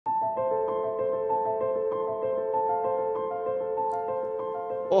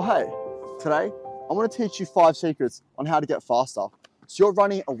Oh hey, today I want to teach you 5 secrets on how to get faster. So you're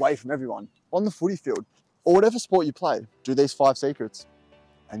running away from everyone on the footy field or whatever sport you play. Do these 5 secrets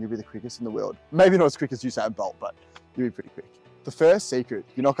and you'll be the quickest in the world. Maybe not as quick as Usain Bolt, but you'll be pretty quick. The first secret,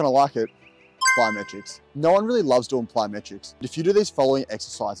 you're not going to like it, plyometrics. No one really loves doing plyometrics. If you do these following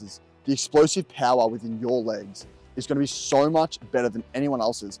exercises, the explosive power within your legs is going to be so much better than anyone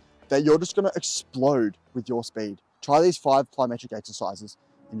else's that you're just going to explode with your speed. Try these 5 plyometric exercises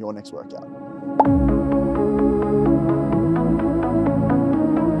in your next workout.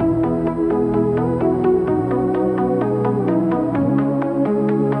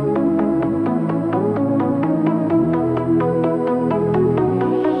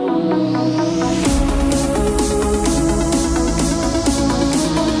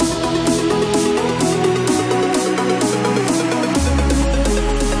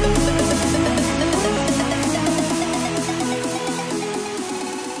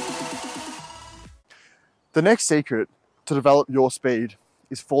 The next secret to develop your speed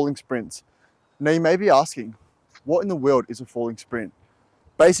is falling sprints. Now you may be asking, what in the world is a falling sprint?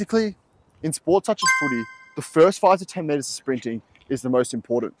 Basically, in sports such as footy, the first 5 to 10 meters of sprinting is the most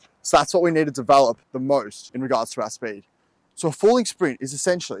important. So that's what we need to develop the most in regards to our speed. So a falling sprint is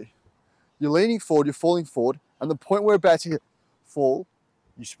essentially, you're leaning forward, you're falling forward, and the point where you're about to fall,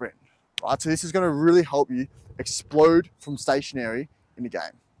 you sprint. Right? So this is going to really help you explode from stationary in the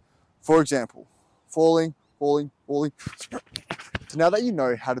game. For example, falling. So now that you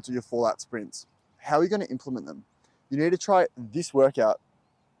know how to do your fallout sprints, how are you going to implement them? You need to try this workout,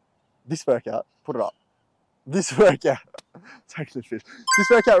 put it up. This workout, this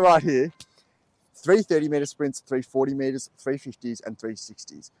workout right here, 3 30-meter sprints, 3 40 meters, 3 50s, and 3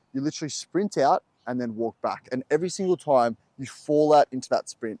 60s. You literally sprint out and then walk back. And every single time you fall out into that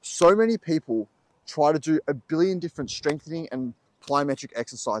sprint. So many people try to do a billion different strengthening and plyometric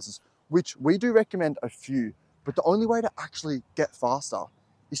exercises, which we do recommend a few, but the only way to actually get faster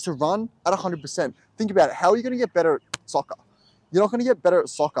is to run at 100%. Think about it, how are you gonna get better at soccer? You're not gonna get better at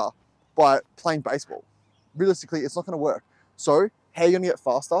soccer by playing baseball. Realistically, it's not gonna work. So how are you gonna get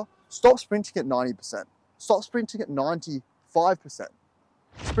faster? Stop sprinting at 90%. Stop sprinting at 95%.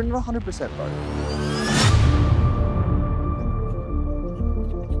 Sprint at 100%, bro.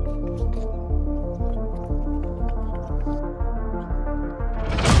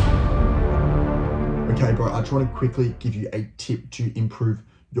 Okay, bro, I just want to quickly give you a tip to improve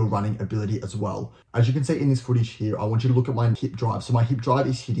your running ability as well. As you can see in this footage here, I want you to look at my hip drive. So my hip drive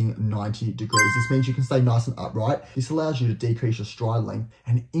is hitting 90 degrees. This means you can stay nice and upright. This allows you to decrease your stride length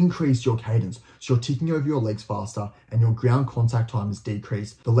and increase your cadence. So you're ticking over your legs faster and your ground contact time is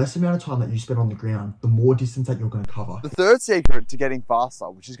decreased. The less amount of time that you spend on the ground, the more distance that you're going to cover. The third secret to getting faster,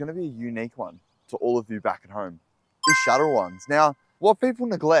 which is going to be a unique one to all of you back at home, is shuttle runs. Now, what people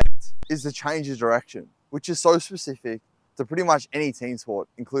neglect is the change of direction, which is so specific to pretty much any team sport,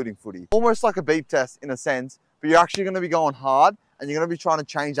 including footy. Almost like a beep test in a sense, but you're actually going to be going hard and you're going to be trying to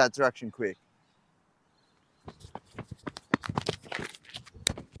change that direction quick.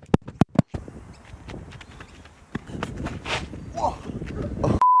 Whoa.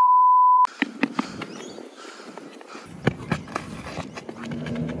 Oh.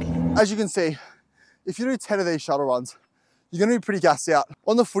 As you can see, if you do 10 of these shuttle runs, you're going to be pretty gassed out.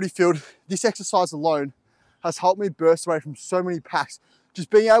 On the footy field, this exercise alone has helped me burst away from so many packs. Just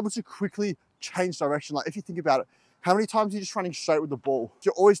being able to quickly change direction. Like if you think about it, how many times are you just running straight with the ball?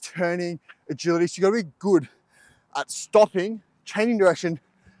 You're always turning, agility. So you got to be good at stopping, changing direction,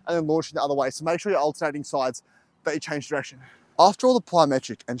 and then launching the other way. So make sure you're alternating sides, that you change direction. After all the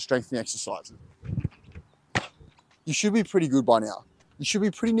plyometric and strengthening exercises, you should be pretty good by now. You should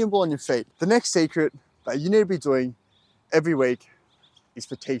be pretty nimble on your feet. The next secret that you need to be doing every week is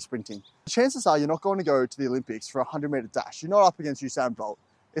fatigue sprinting. The chances are you're not going to go to the Olympics for a 100-meter dash. You're not up against Usain Bolt.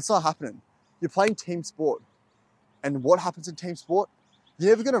 It's not happening. You're playing team sport. And what happens in team sport?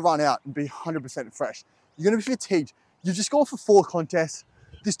 You're never going to run out and be 100% fresh. You're going to be fatigued. You've just gone for 4 contests.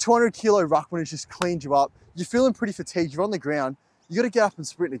 This 200-kilo ruckman has just cleaned you up. You're feeling pretty fatigued. You're on the ground. You got to get up and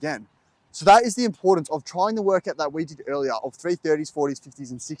sprint again. So that is the importance of trying the workout that we did earlier of 330s, 40s,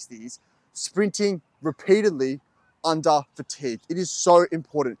 50s, and 60s, sprinting repeatedly under fatigue. It is so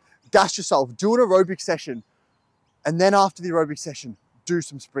important. Gas yourself, do an aerobic session, and then after the aerobic session, do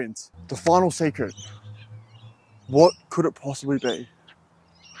some sprints. The final secret, what could it possibly be?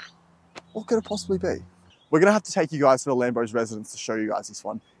 What could it possibly be? We're gonna have to take you guys to the Lambros residence to show you guys this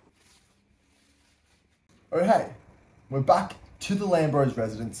one. Oh hey, we're back to the Lambros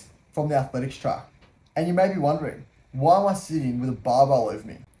residence from the athletics track. And you may be wondering, why am I sitting with a barbell over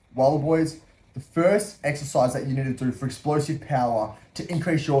me? Well, the boys, The first exercise that you need to do for explosive power to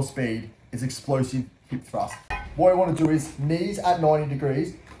increase your speed is explosive hip thrust. What you want to do is knees at 90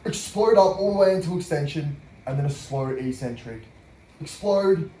 degrees, explode up all the way into extension, and then a slow eccentric.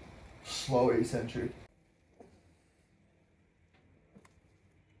 Explode, slow eccentric.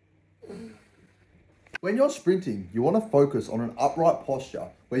 When you're sprinting, you want to focus on an upright posture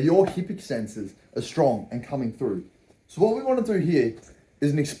where your hip extensors are strong and coming through. So what we want to do here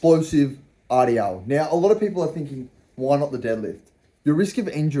is an explosive RDL. Now, a lot of people are thinking, why not the deadlift? Your risk of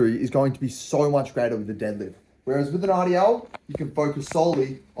injury is going to be so much greater with the deadlift. Whereas with an RDL, you can focus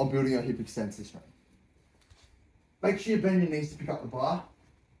solely on building your hip extensor strength. Make sure you bend your knees to pick up the bar.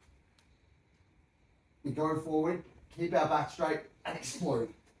 We go forward, keep our back straight, and explode.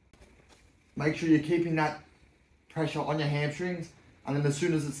 Make sure you're keeping that pressure on your hamstrings, and then as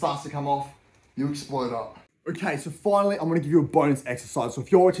soon as it starts to come off, you explode up. Okay, so finally, I'm gonna give you a bonus exercise. So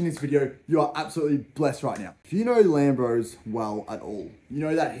if you're watching this video, you are absolutely blessed right now. If you know Lambros well at all, you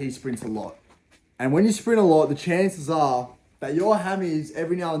know that he sprints a lot. And when you sprint a lot, the chances are that your hammies,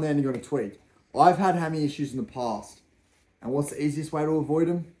 every now and then, you're gonna tweak. I've had hammy issues in the past. And what's the easiest way to avoid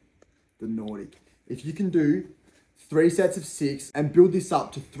them? The Nordic. If you can do 3 sets of 6 and build this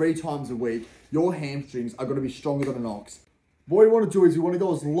up to 3 times a week, your hamstrings are gonna be stronger than an ox. What you want to do is you want to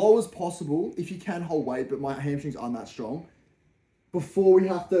go as low as possible if you can hold weight, but my hamstrings aren't that strong, before we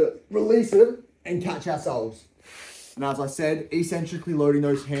have to release it and catch ourselves. And as I said, eccentrically loading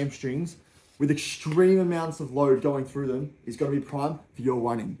those hamstrings with extreme amounts of load going through them is going to be prime for your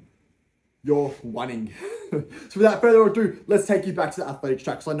running. Your running. So without further ado, let's take you back to the athletics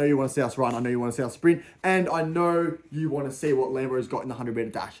track, because I know you want to see us run, I know you want to see us sprint, and I know you want to see what Lambros got in the 100-meter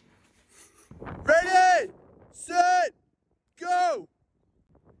dash. Ready, set, go!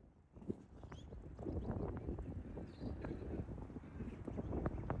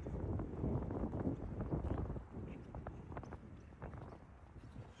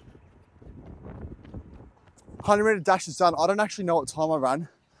 $100-meter dash is done. I don't actually know what time I ran.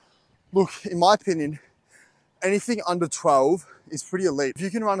 Look, in my opinion, anything under 12 is pretty elite. If you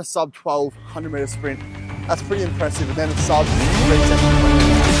can run a sub 12 100-meter sprint, that's pretty impressive. And then a sub 3 seconds,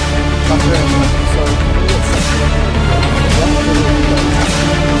 that's very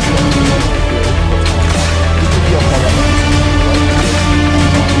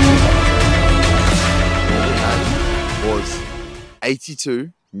Was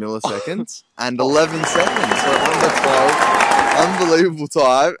 82 milliseconds and 11 seconds. So under 12, unbelievable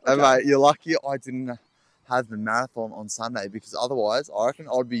time. Okay. And mate, you're lucky I didn't have the marathon on Sunday, because otherwise I reckon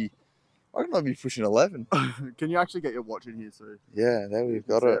I'd be pushing 11. Can you actually get your watch in here? So yeah, there we've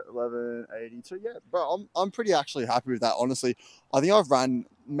got it. 11:82. Yeah, but I'm pretty actually happy with that. Honestly, I think I've ran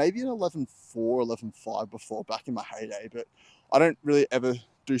maybe an 11:4, 11:5 before back in my heyday, but I don't really ever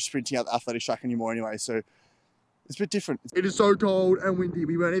do sprinting at the athletics track anymore anyway. So it's a bit different. It is so cold and windy.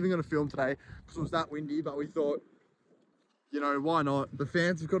 We weren't even going to film today because it was that windy, but we thought, you know, why not? The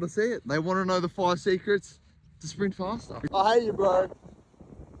fans have got to see it. They want to know the 5 secrets to sprint faster. I hate you, bro.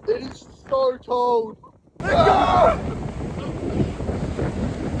 It is so cold.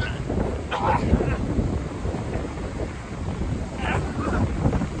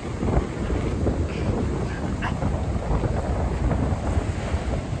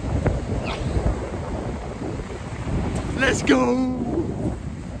 Let's go! Let's go!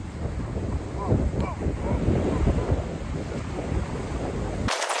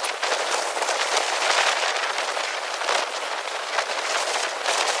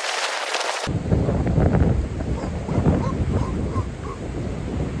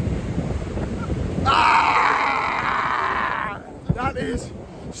 That is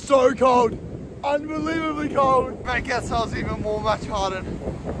so cold, unbelievably cold. Make ourselves even more match hardened.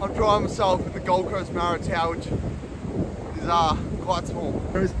 I'm drying myself in the Gold Coast Marrow Tower, which is quite small.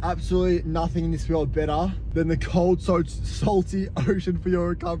 There is absolutely nothing in this world better than the cold, so salty ocean for your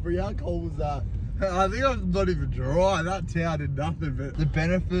recovery. How cold was that? I think I'm not even dry. That tower did nothing, but the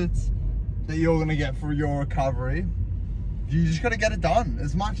benefits that you're gonna get for your recovery, you just gotta get it done.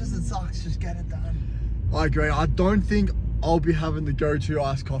 As much as it sucks, just get it done. I agree. I don't think I'll be having the go-to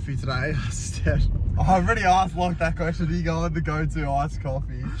iced coffee today. Instead, I've already asked Locke that question. Do you go with the go-to iced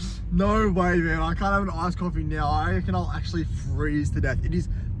coffee? No way, man. I can't have an iced coffee now. I reckon I'll actually freeze to death. It is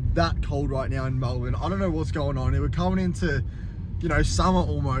that cold right now in Melbourne. I don't know what's going on. We're coming into, you know, summer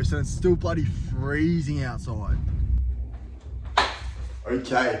almost, and it's still bloody freezing outside.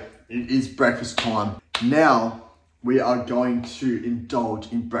 Okay, it is breakfast time. Now, we are going to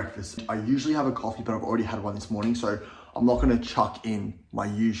indulge in breakfast. I usually have a coffee, but I've already had one this morning, so I'm not gonna chuck in my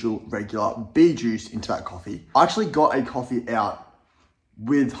usual regular bee juice into that coffee. I actually got a coffee out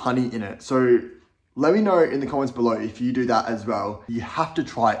with honey in it. So let me know in the comments below if you do that as well. You have to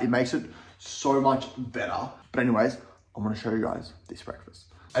try it. It makes it so much better. But anyways, I'm gonna show you guys this breakfast.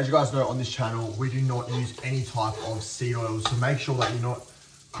 As you guys know, on this channel, we do not use any type of seed oil. So make sure that you're not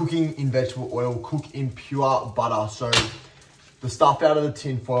cooking in vegetable oil, cook in pure butter. So the stuff out of the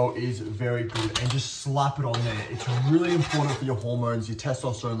tin foil is very good, and just slap it on there. It's really important for your hormones, your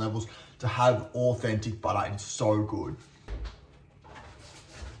testosterone levels, to have authentic butter. It's so good.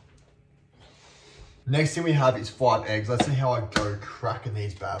 Next thing we have is 5 eggs. Let's see how I go cracking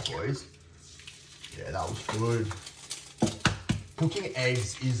these bad boys. Yeah, that was good. Cooking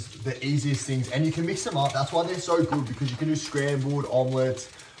eggs is the easiest things, and you can mix them up. That's why they're so good, because you can do scrambled, omelets,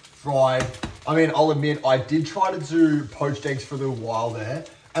 fried. I mean, I'll admit, I did try to do poached eggs for a little while there,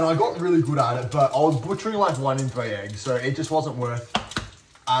 and I got really good at it, but I was butchering like 1 in 3 eggs, so it just wasn't worth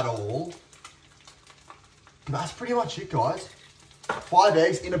at all. But that's pretty much it, guys. 5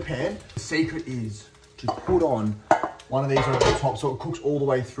 eggs in a pan. The secret is to put on one of these over the top so it cooks all the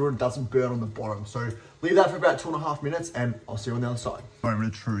way through and doesn't burn on the bottom. So leave that for about 2.5 minutes, and I'll see you on the other side.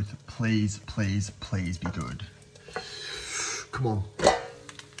 Moment of truth, please, please, please be good. Come on.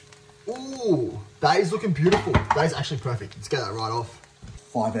 Ooh, that is looking beautiful. That is actually perfect. Let's get that right off.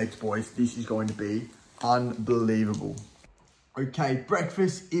 5 eggs, boys. This is going to be unbelievable. Okay,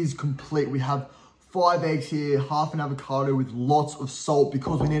 breakfast is complete. We have 5 eggs here, half an avocado with lots of salt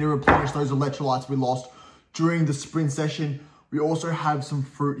because we need to replenish those electrolytes we lost during the sprint session. We also have some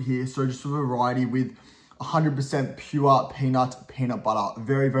fruit here, so just a variety with 100% pure peanut butter.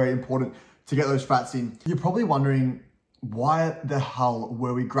 Very, very important to get those fats in. You're probably wondering, why the hell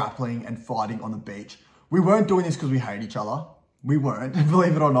were we grappling and fighting on the beach? We weren't doing this because we hate each other. We weren't,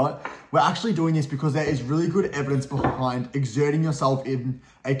 believe it or not. We're actually doing this because there is really good evidence behind exerting yourself in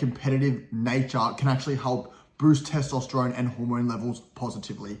a competitive nature can actually help boost testosterone and hormone levels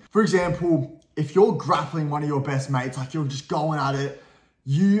positively. For example, if you're grappling one of your best mates, like you're just going at it,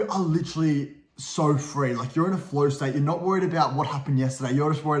 you are literally so free. Like you're in a flow state. You're not worried about what happened yesterday.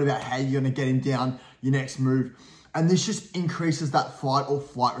 You're just worried about how you're gonna get him down, your next move. And this just increases that fight or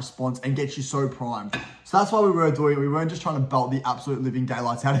flight response and gets you so primed. So that's why we were doing it. We weren't just trying to belt the absolute living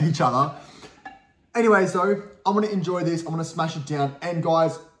daylights out of each other. Anyways though, I'm gonna enjoy this. I'm gonna smash it down. And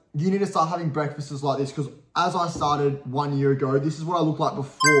guys, you need to start having breakfasts like this, because as I started 1 year ago, this is what I looked like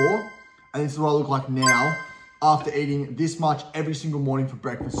before, and this is what I look like now after eating this much every single morning for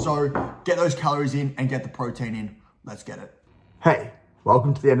breakfast. So get those calories in and get the protein in. Let's get it. Hey,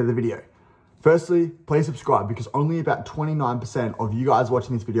 welcome to the end of the video. Firstly, please subscribe, because only about 29% of you guys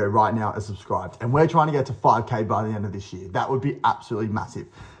watching this video right now are subscribed. And we're trying to get to 5K by the end of this year. That would be absolutely massive.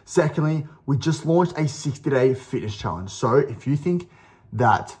 Secondly, we just launched a 60-day fitness challenge. So if you think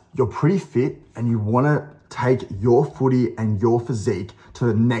that you're pretty fit and you want to take your footy and your physique to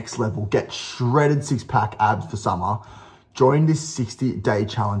the next level, get shredded 6-pack abs for summer, join this 60-day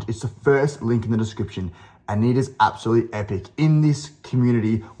challenge. It's the first link in the description. And it is absolutely epic. In this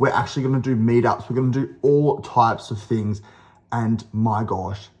community, we're actually going to do meetups. We're going to do all types of things. And my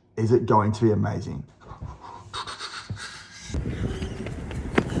gosh, is it going to be amazing.